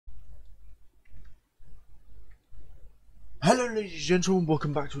Ladies and gentlemen,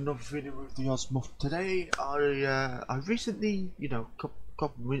 welcome back to another video with the Osmoth. Today, I recently, couple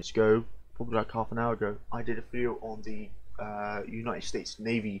of minutes ago, probably like half an hour ago, I did a video on the United States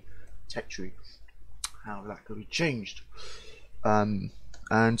Navy tech tree, how that could be changed. And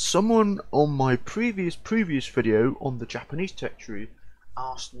someone on my previous video on the Japanese tech tree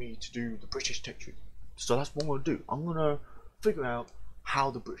asked me to do the British tech tree. So that's what I'm gonna do. I'm gonna figure out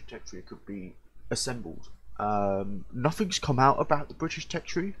how the British tech tree could be assembled. Nothing's come out about the British tech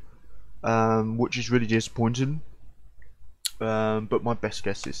tree, which is really disappointing. But my best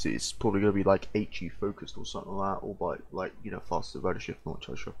guess is it's probably going to be like HE focused or something like that, or by like faster ridership, not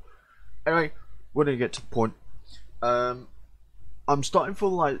entirely sure. Anyway, we're gonna get to the point. I'm starting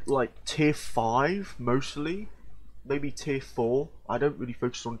for like tier 5 mostly, maybe tier 4. I don't really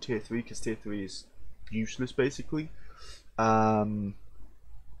focus on tier 3 because tier 3 is useless basically.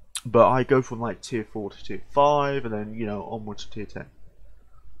 But I go from like tier 4 to tier 5 and then onwards to tier 10.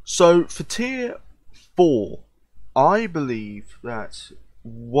 So for tier 4, I believe that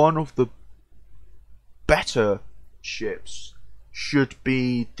one of the better ships should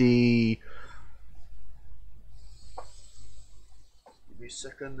be the... Give me a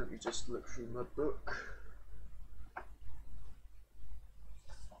second, let me just look through my book.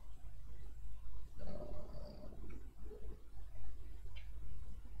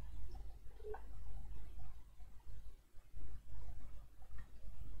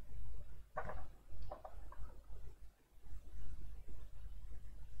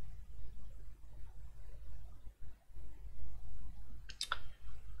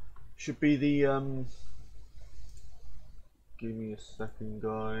 Should be the give me a second,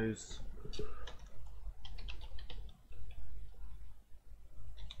 guys.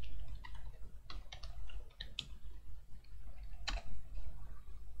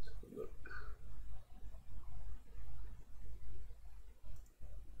 Look.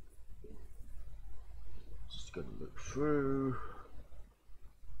 Just gonna look through.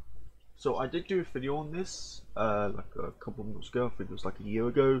 So I did do a video on this like a couple of months ago. I think it was like a year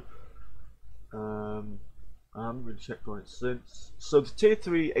ago. I haven't really checked on it since. So the tier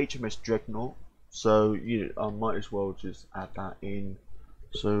 3 HMS Dreadnought. So I might as well just add that in.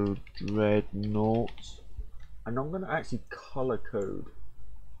 So Dreadnought, and I'm gonna actually color code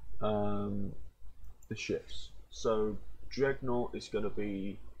the ships. So Dreadnought is gonna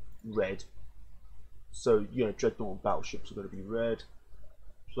be red. So Dreadnought battleships are gonna be red.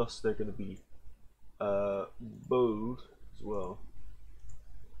 Plus they're gonna be bold as well.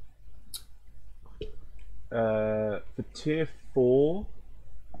 For tier 4,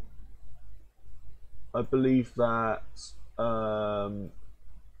 I believe that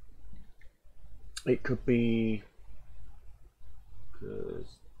it could be 10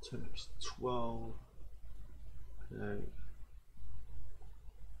 x 12. Okay,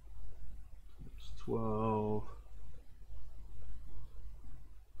 12.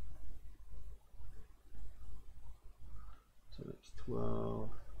 So it's 12.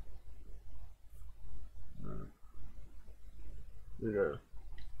 No. There we go.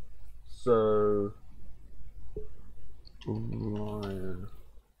 So Orion.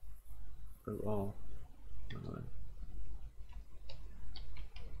 Oh, no.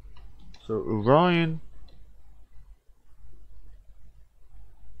 So Orion,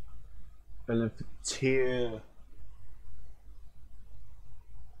 and then for tier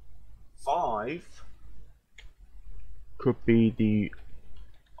 5 could be the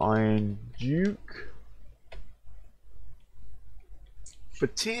Iron Duke. For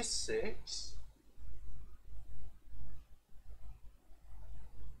tier 6,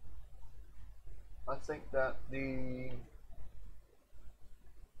 I think that the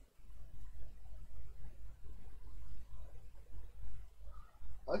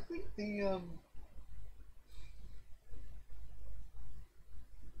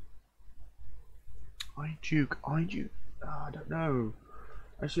Iron Duke, I don't know.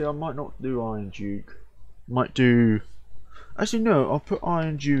 Actually, I might not do Iron Duke. Might do. Actually, no. I'll put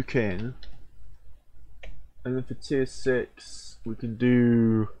Iron Duke in, and then for tier 6, we can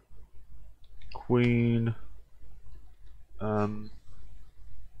do Queen.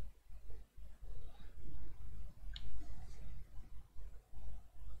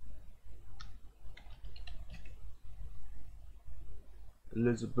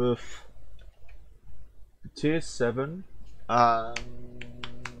 Elizabeth. For tier 7.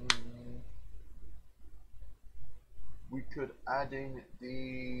 We could add in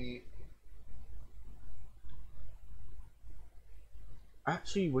the...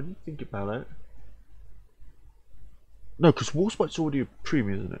 Actually, when you think about it, no, because Warspite's already a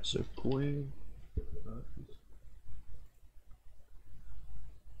premium, isn't it? So Queen.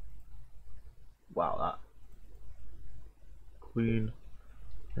 Wow, that Queen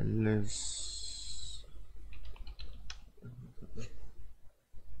Elizabeth.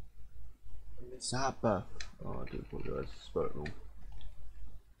 Oh, I do apologize. I spelled it wrong.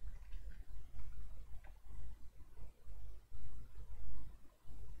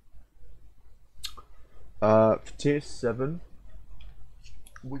 For tier 7,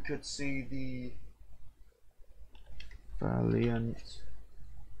 we could see the Valiant.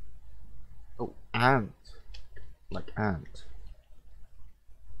 Oh, Ant. Like Ant.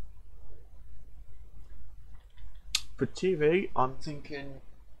 For TV, I'm thinking.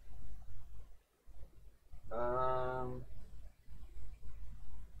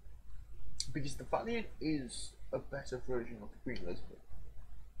 Because the Valiant is a better version of the Queen Elizabeth.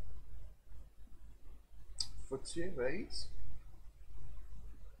 For tier 8,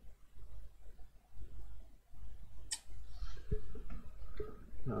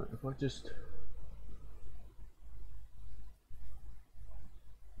 no, if I just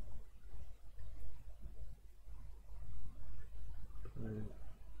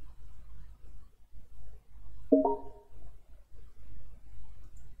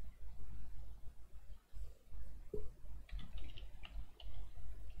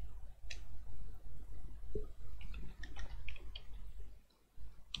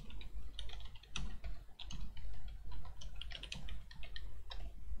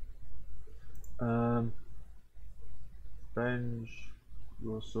Benj,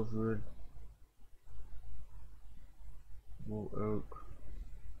 your sovereign, more oak.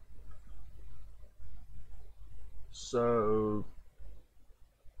 So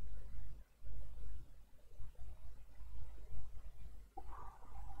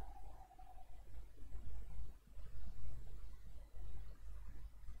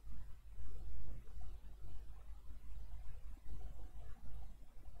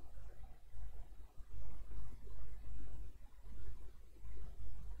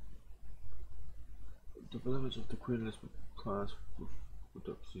development of the Queen Elizabeth class with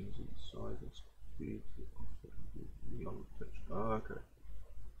reductions in size and speed. Oh, okay.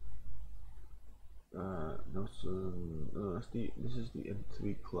 Nelson. This is the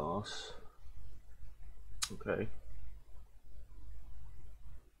M3 class. Okay.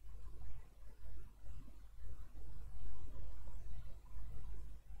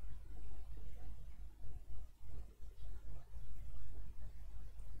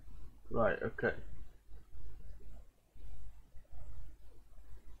 Right. Okay.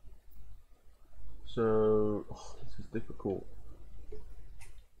 So this is difficult.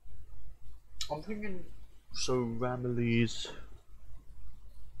 I'm thinking. So Ramillies.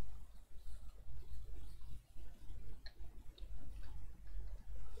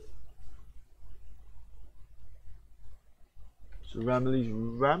 So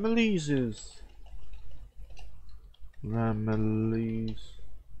Ramillies is Ramillies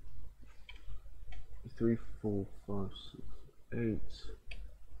 3, 4, 5, 6, 8.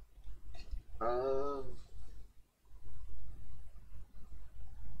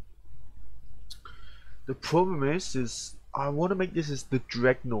 The problem is I want to make this as the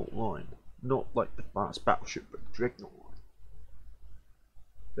Dreadnought line, not like the fast battleship, but the Dreadnought line.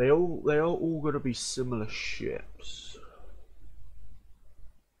 They are all going to be similar ships.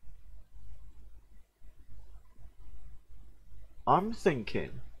 I'm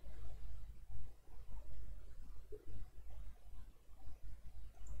thinking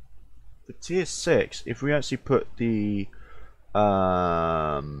for tier 6, if we actually put the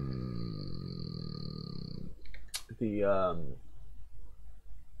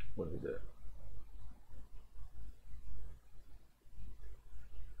what is it?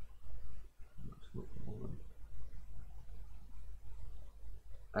 That's not one.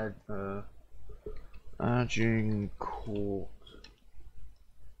 Agincourt.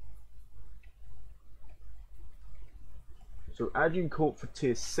 So Agincourt for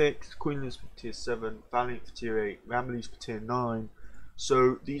tier 6, Queen Elizabeth for tier 7, Valiant for tier 8, Ramillies for tier 9.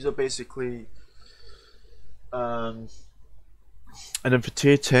 So these are basically and then for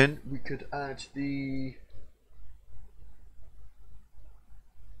tier 10 we could add the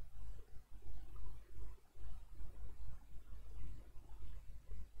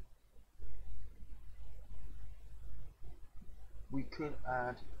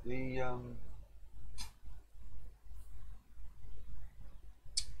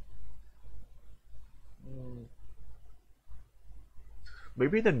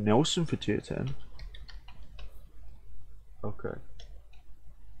maybe the Nelson for tier 10. Okay.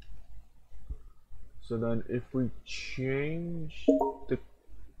 So then if we change the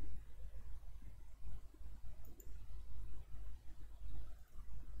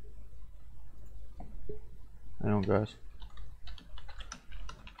Hang on, guys.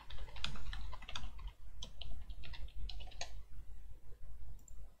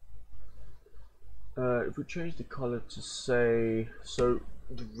 If we change the color to say, so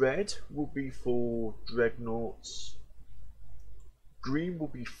the red will be for dreadnoughts, green will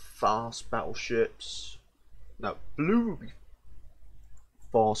be fast battleships, no, blue will be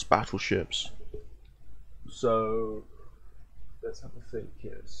fast battleships. So let's have a think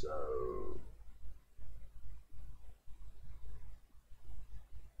here. So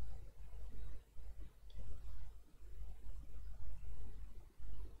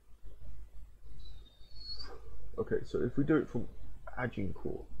okay, so if we do it from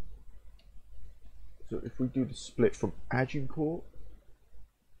Agincourt, so if we do the split from Agincourt,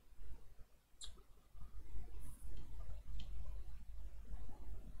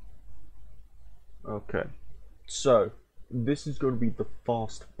 okay, so this is going to be the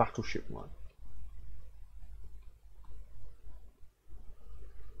fast battleship line.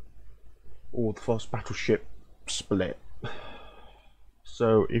 Or the fast battleship split.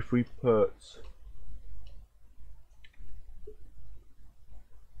 So if we put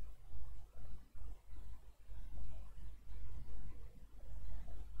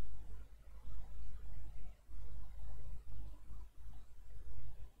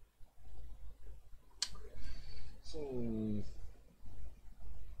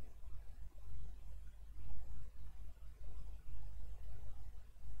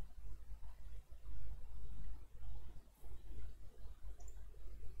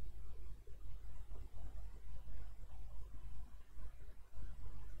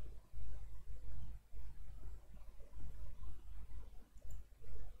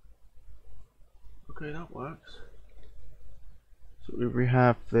okay, that works. So we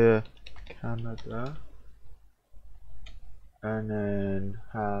have the Canada, and then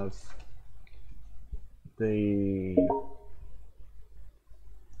have the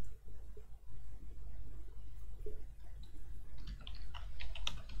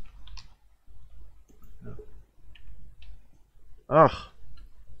ugh,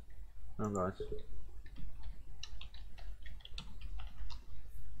 oh guys.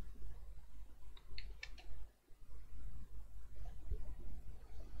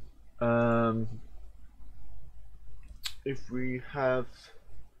 If we have,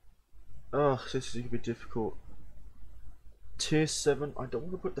 oh, this is gonna be difficult. Tier 7, I don't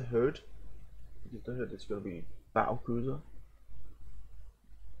want to put the hood, because the hood is gonna be battle cruiser.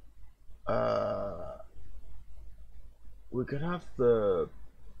 We could have the,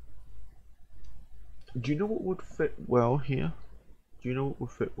 do you know what would fit well here? Do you know what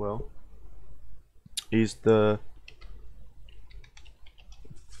would fit well? Is the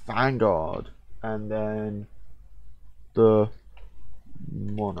Vanguard, and then the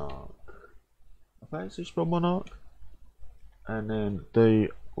Monarch. I think it's just for Monarch. And then the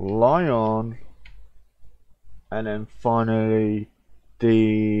Lion, and then finally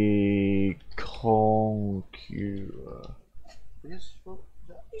the Conqueror. Yes, how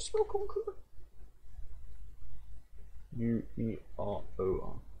do you spell Conqueror?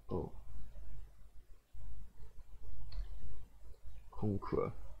 U-E-R-O-R. Oh.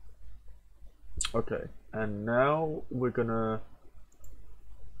 Conqueror. Okay, and now we're gonna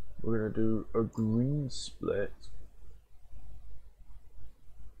do a green split.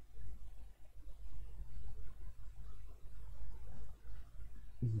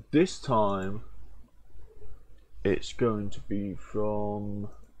 This time it's going to be from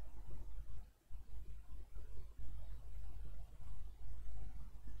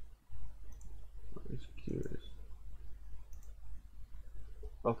curious.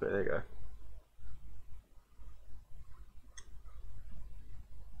 Okay, there you go.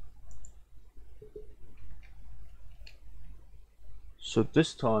 So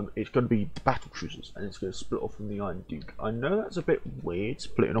this time it's going to be the battle cruisers, and it's going to split off from the Iron Duke. I know that's a bit weird,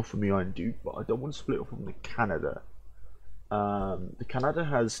 splitting off from the Iron Duke, but I don't want to split off from the Canada. The Canada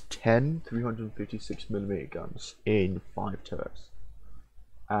has 10 356mm guns in 5 turrets.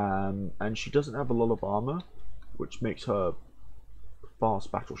 And she doesn't have a lot of armor, which makes her a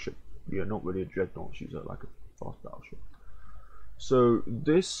fast battleship. Yeah, not really a dreadnought, she's like a fast battleship. So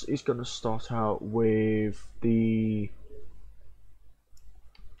this is going to start out with the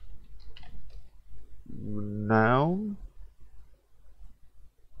Renown.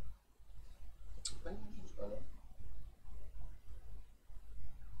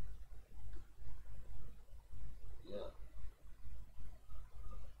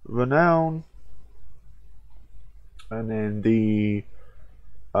 Renown, and then the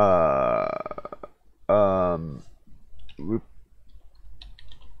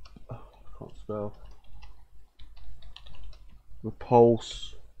can't spell.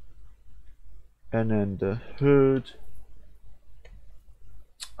 pulse, and then the hood,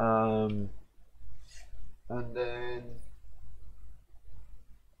 and then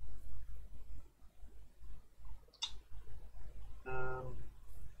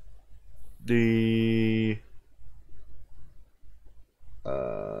the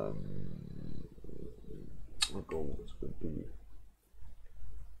oh god, what's going to be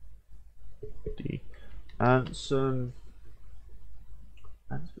the Anson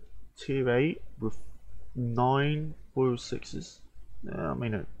tier 8 with 9 foil 6s. Yeah, I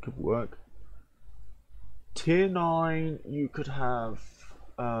mean it could work. Tier 9 you could have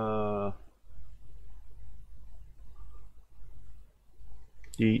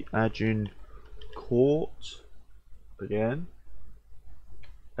the Ajin Court again,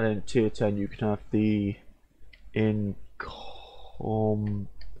 and then tier 10 you can have the incomparable.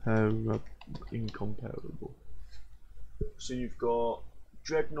 So you've got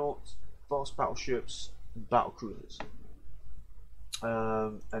dreadnoughts, fast battleships, battle cruisers,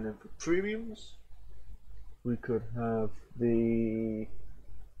 and then for premiums we could have the.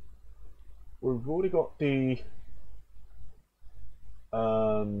 We've already got the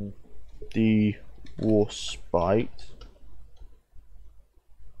Warspite.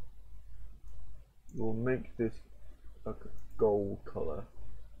 We'll make this like a gold color.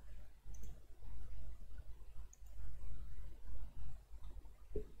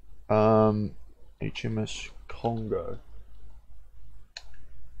 HMS Congo.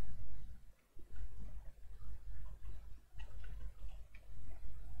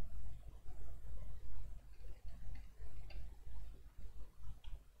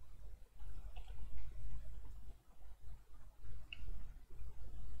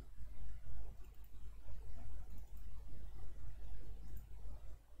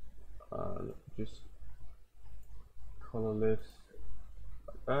 Just color list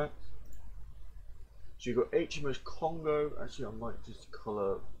like that. So you've got HMS Congo. Actually, I might just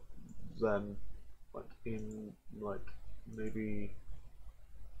color them like in like maybe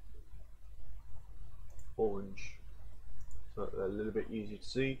orange, so they're a little bit easier to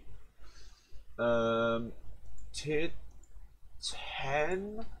see. Tier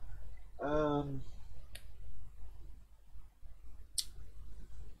 10.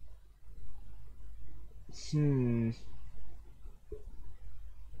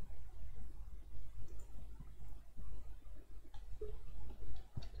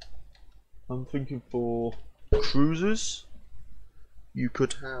 I'm thinking for cruisers, you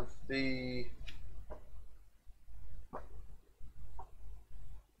could have the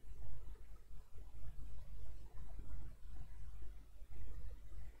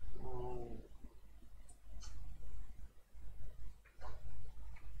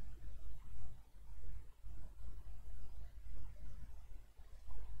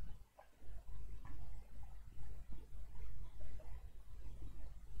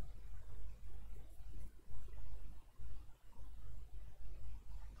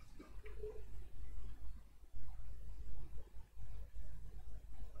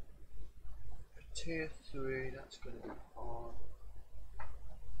tier 3, that's going to be hard.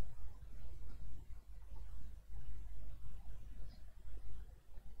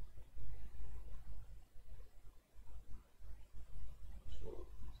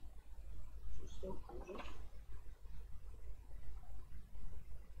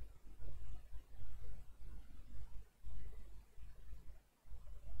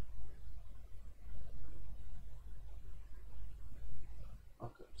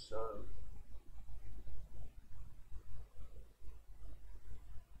 Okay, so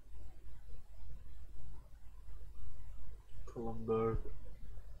Colombo.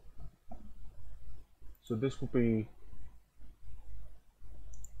 So this will be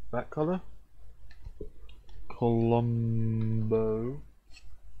that color. Colombo.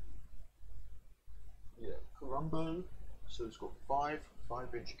 Yeah, Colombo. So it's got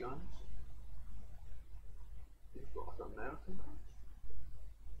 5-inch guns. You've got like American guns.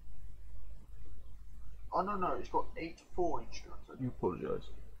 Oh no, it's got 8 4-inch guns. I do apologise.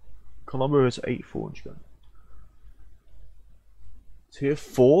 Colombo is 8 4-inch guns. Tier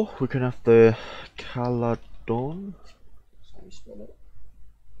 4, we can have the Caladon. That's how you spell it.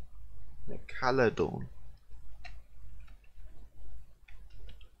 The Caladon.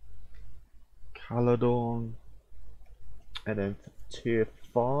 Caladon. And then for tier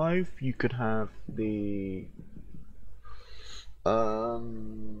 5, you could have the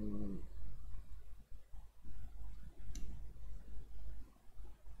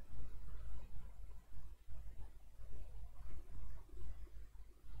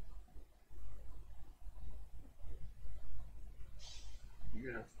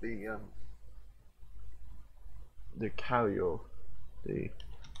the carrier, the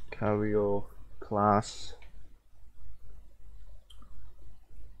carrier class.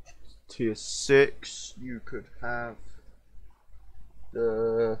 Tier 6, you could have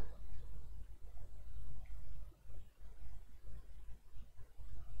the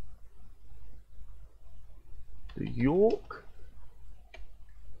York.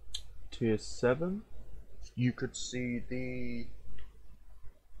 Tier 7, you could see the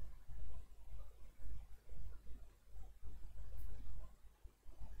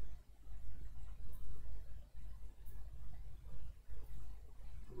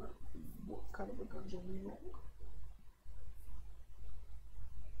what caliber guns on the York?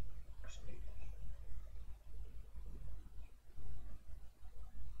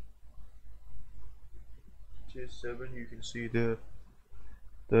 Tier 7, you can see the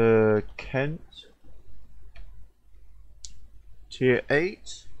Kent. Tier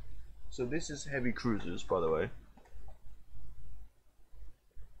 8, so this is heavy cruisers, by the way.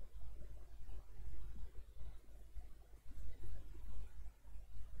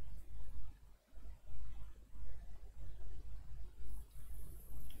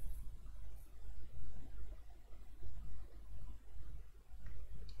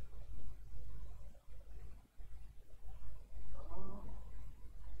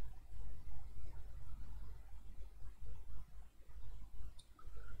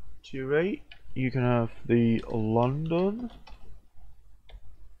 Tier 8, you can have the London.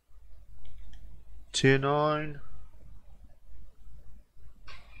 Tier 9,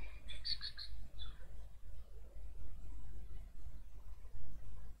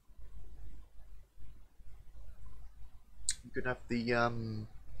 you can have the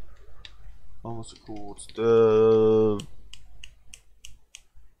what's it called? The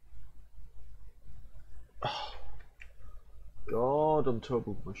God, I'm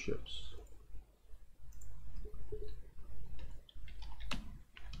terrible with my ships.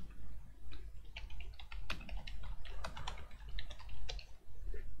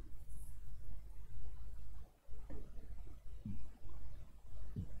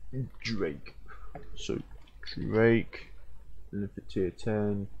 Drake. So Drake, and for tier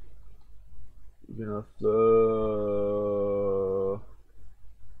 10, you're gonna have the.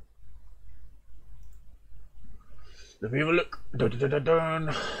 Let me have a look. Dun, dun, dun,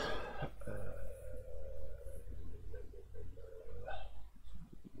 dun.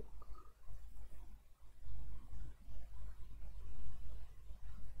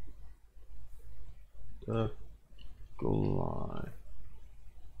 The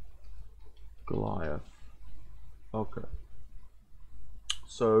Goliath. Okay.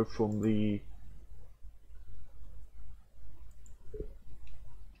 So from the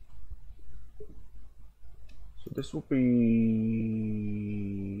this will be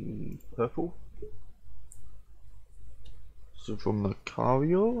purple. So from the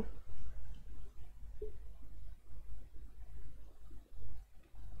carrier,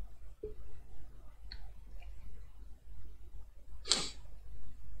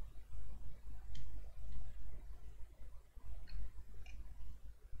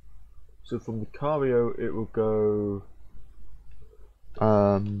 it will go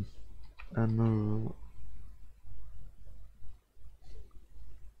ammo.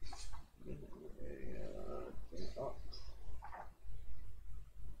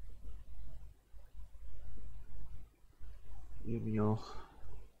 Give me your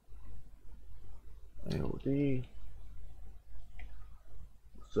ALD.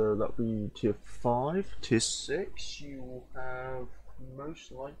 So that'll be tier 5. Tier 6, you will have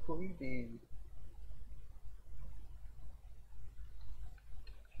most likely the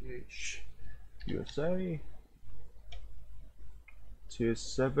GH USA. Tier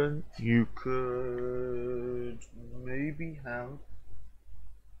 7, you could maybe have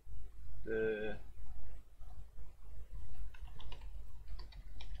the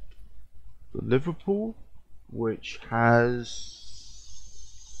Liverpool, which has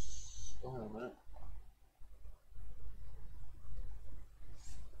second minor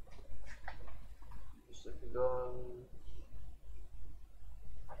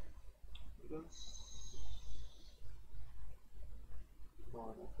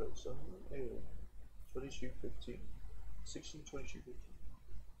 37, 2215, 16, 2215.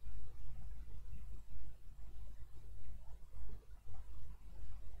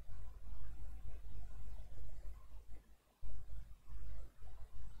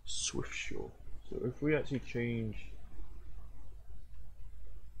 Swift Shore. So if we actually change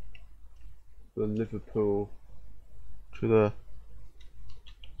the Liverpool to the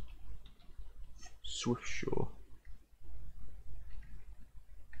Swift Shore,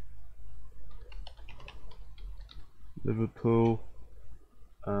 Liverpool.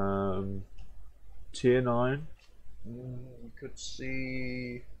 Tier 9. We could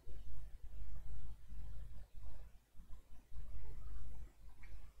see.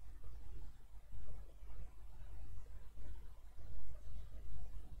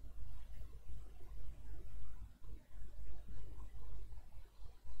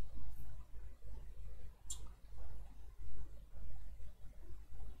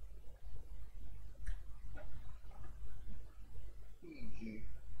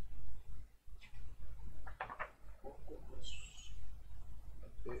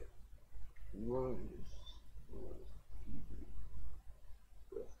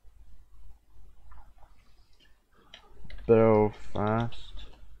 Belfast,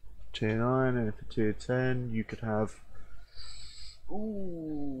 tier 9, and for tier 10 you could have.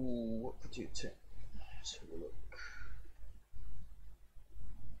 Ooh, what for tier 10? Let's have a look.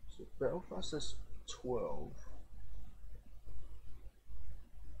 So Belfast is 12.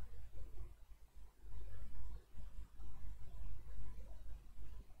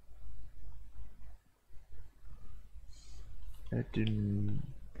 Edinburgh.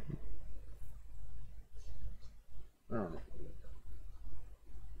 Oh.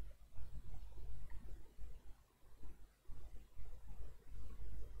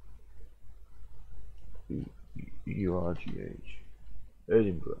 URGH.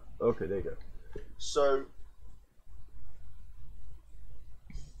 Edinburgh. Okay, there you go. So,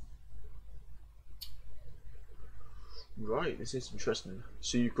 right, this is interesting.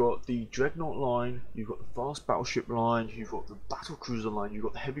 So you've got the Dreadnought line, you've got the fast battleship line, you've got the battle cruiser line, you've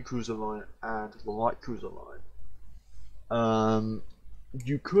got the heavy cruiser line, and the light cruiser line.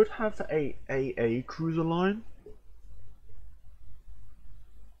 You could have a AA cruiser line,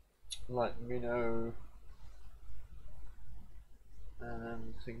 like Minnow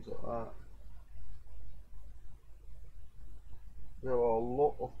and things like that. There are a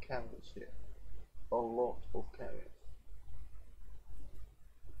lot of cannons here. A lot of cannons.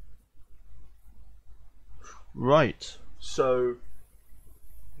 Right, so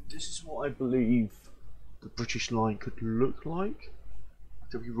this is what I believe the British line could look like. I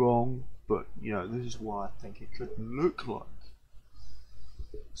could be wrong, but you know, this is what I think it could look like.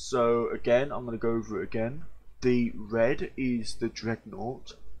 So again, I'm going to go over it again. The red is the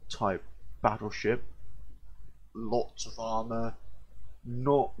Dreadnought type battleship. Lots of armor,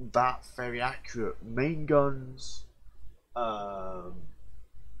 not that very accurate main guns,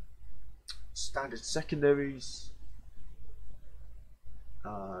 standard secondaries,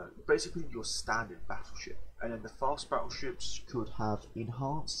 basically your standard battleship. And then the fast battleships could have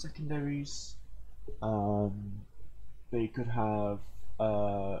enhanced secondaries. They could have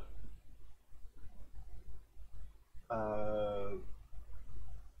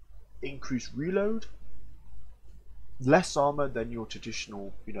increased reload, less armor than your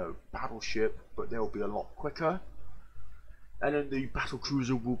traditional, you know, battleship, but they'll be a lot quicker. And then the battle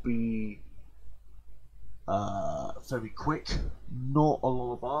cruiser will be very quick, not a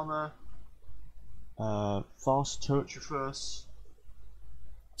lot of armor, fast turret traverse,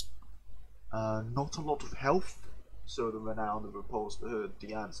 not a lot of health. So the Renown, the Repulse,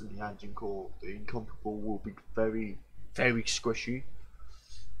 the Ants, and the Engine Corps, the Incomparable will be very, very squishy.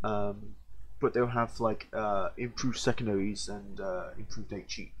 But they'll have like improved secondaries and improved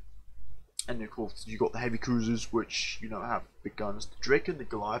HE. And then of course you got the heavy cruisers, which you know have big guns. The Drake and the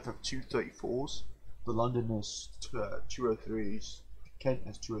Goliath have 234s. The London has 203s. Kent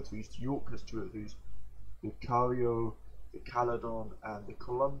has 203s. The York has 203s. The Cario, the Caledon, and the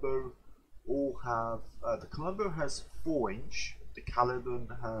Colombo all have. The Colombo has 4-inch. The Caledon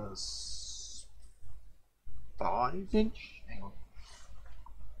has 5-inch. Hang on.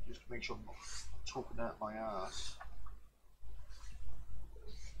 Just to make sure I'm not talking out my ass.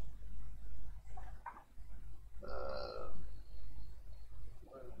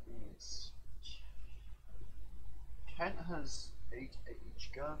 Kent has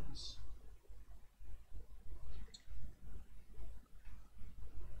 8-inch guns.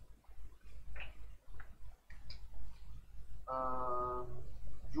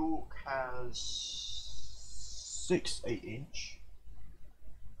 York has 6 8-inch.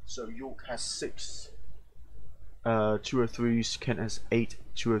 So York has 6 203s. Kent has 8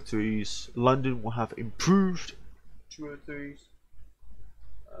 203s. London will have improved 203s.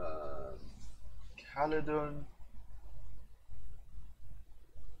 Caledon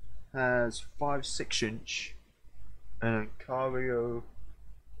has 5 6-inch, and Cario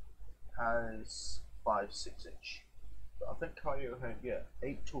has 5 6-inch. But I think Cario had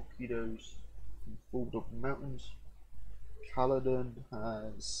 8 torpedoes from Fold Up Mountains. Caledon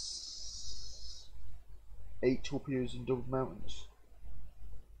has 8 torpedoes in double mountains.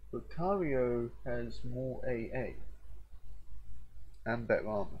 But Cario has more AA and better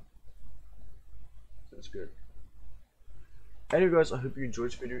armor. So that's good. Anyway guys, I hope you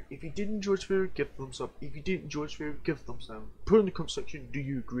enjoyed this video. If you did enjoy this video, give a thumbs up. If you didn't enjoy this video, give a thumbs down. Put in the comment section, do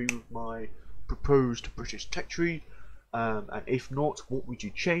you agree with my proposed British tech tree? And if not, what would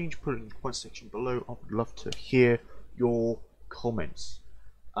you change? Put it in the comment section below. I would love to hear your comments.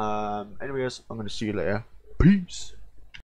 Anyway guys, I'm going to see you later. Peace!